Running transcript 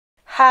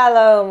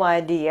Hello,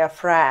 my dear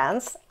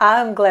friends.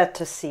 I'm glad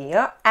to see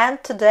you,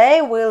 and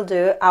today we'll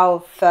do our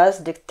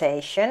first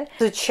dictation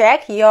to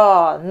check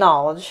your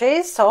knowledge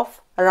of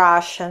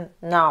Russian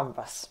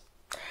numbers.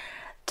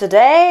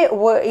 Today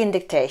in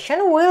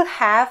dictation we'll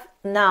have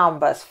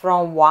numbers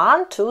from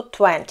 1 to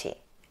 20.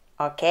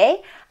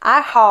 Okay?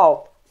 I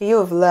hope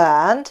you've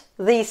learned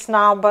these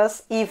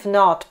numbers. If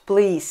not,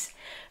 please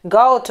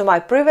go to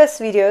my previous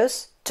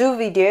videos, 2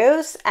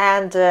 videos,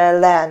 and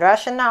learn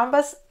Russian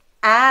numbers.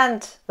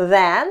 And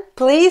then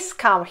please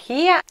come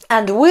here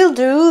and we'll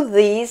do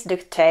this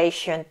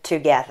dictation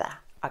together.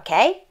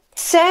 Okay?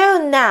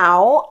 So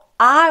now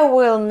I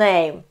will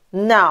name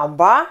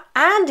number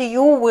and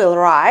you will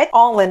write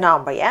only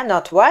number, yeah,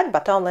 not word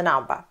but only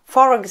number.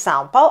 For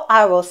example,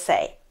 I will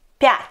say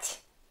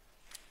 5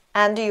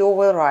 and you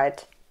will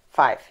write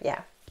 5,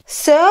 yeah.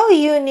 So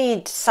you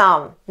need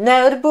some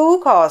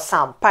notebook or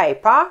some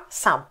paper,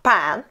 some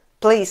pen.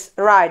 Please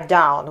write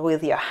down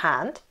with your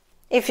hand.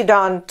 If you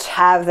don't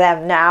have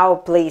them now,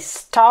 please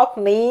stop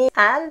me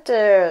and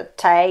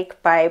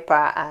take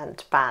paper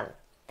and pen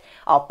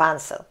or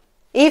pencil.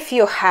 If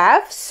you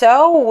have,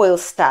 so we'll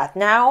start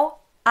now.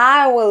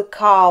 I will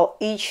call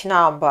each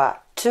number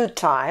 2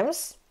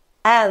 times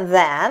and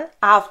then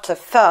after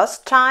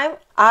first time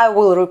I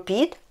will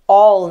repeat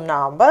all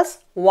numbers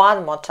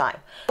 1 more time.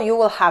 You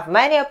will have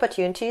many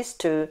opportunities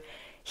to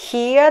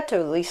hear,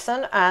 to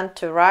listen and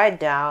to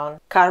write down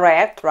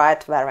correct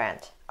right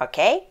variant.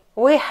 Okay?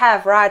 We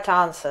have right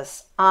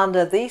answers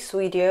under this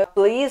video.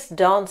 Please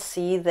don't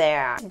see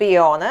there. Be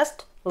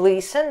honest,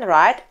 listen,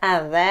 write,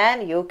 and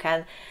then you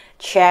can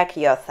check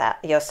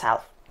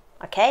yourself.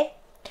 Okay?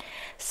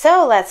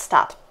 So let's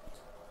start.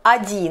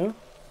 1, 12,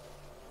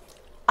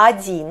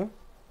 12,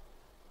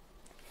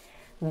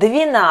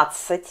 12,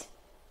 3, 3, 14,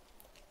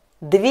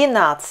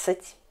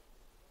 14,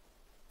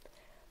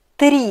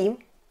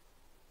 5,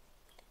 5,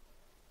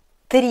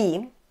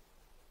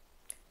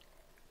 16,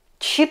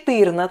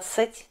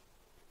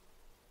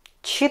 16,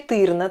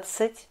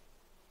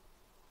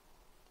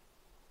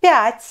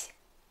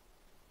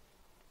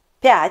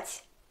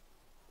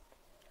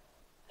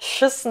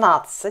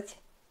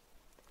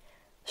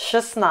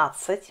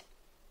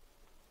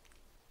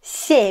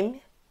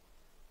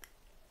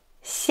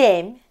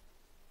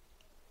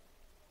 7,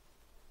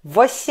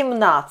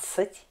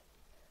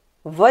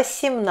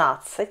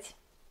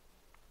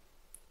 7,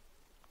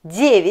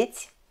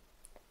 18,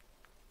 18,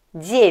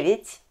 9,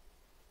 9, 20, 20, 2,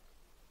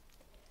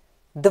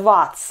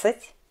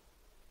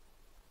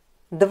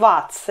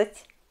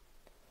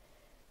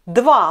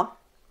 2,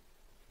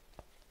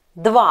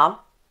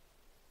 13,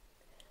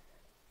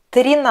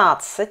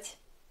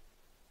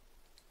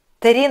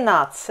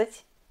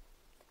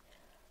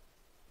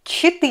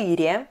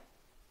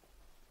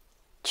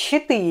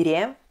 13, 4,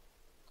 4,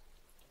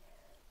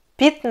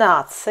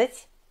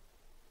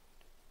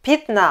 15,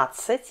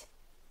 15,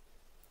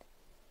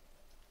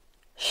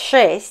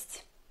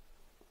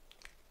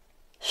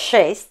 6,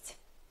 6,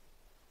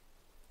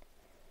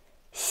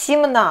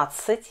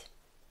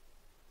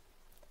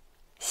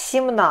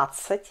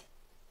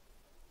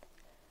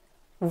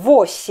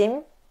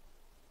 17,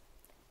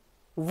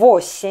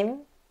 17, 8,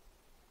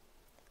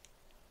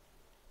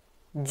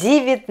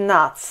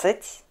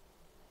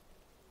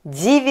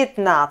 8, 19,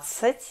 19,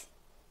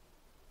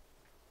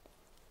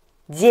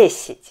 10,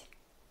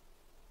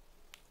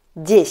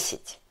 10.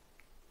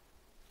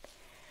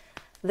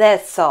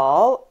 That's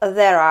all.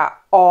 There are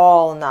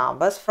all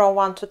numbers from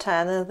 1 to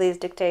 10 in this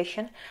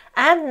dictation.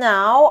 And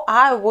now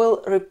I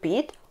will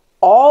repeat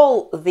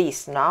all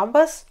these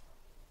numbers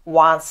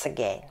once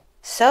again,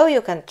 so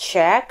you can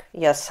check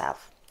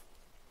yourself.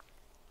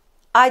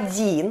 1,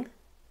 12,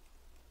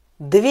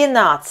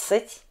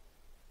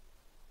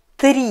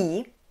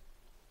 3,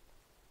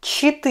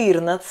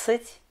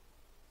 14,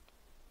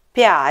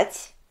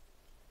 5,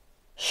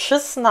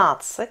 16,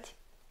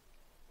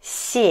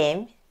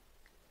 7,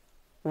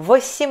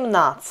 18,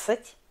 9,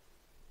 20,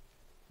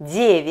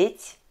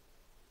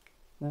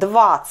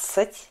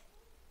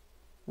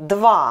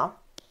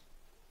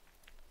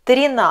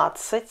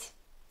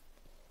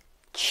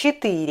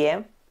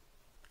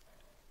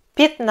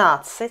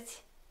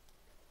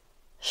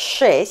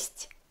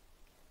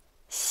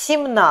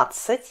 2, 13, 4, 15,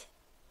 6,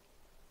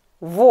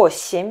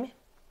 17,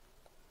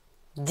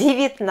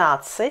 8,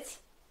 19,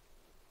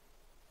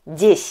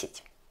 10.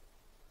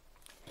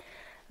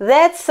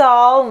 That's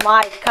all.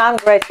 My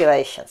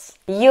congratulations.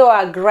 You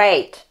are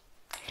great.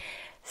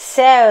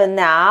 So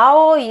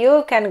now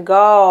you can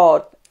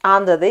go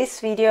under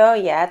this video,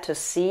 yeah, to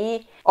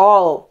see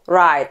all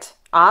right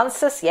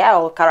answers, yeah,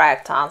 all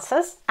correct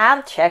answers,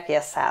 and check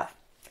yourself.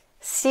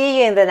 See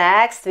you in the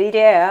next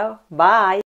video. Bye.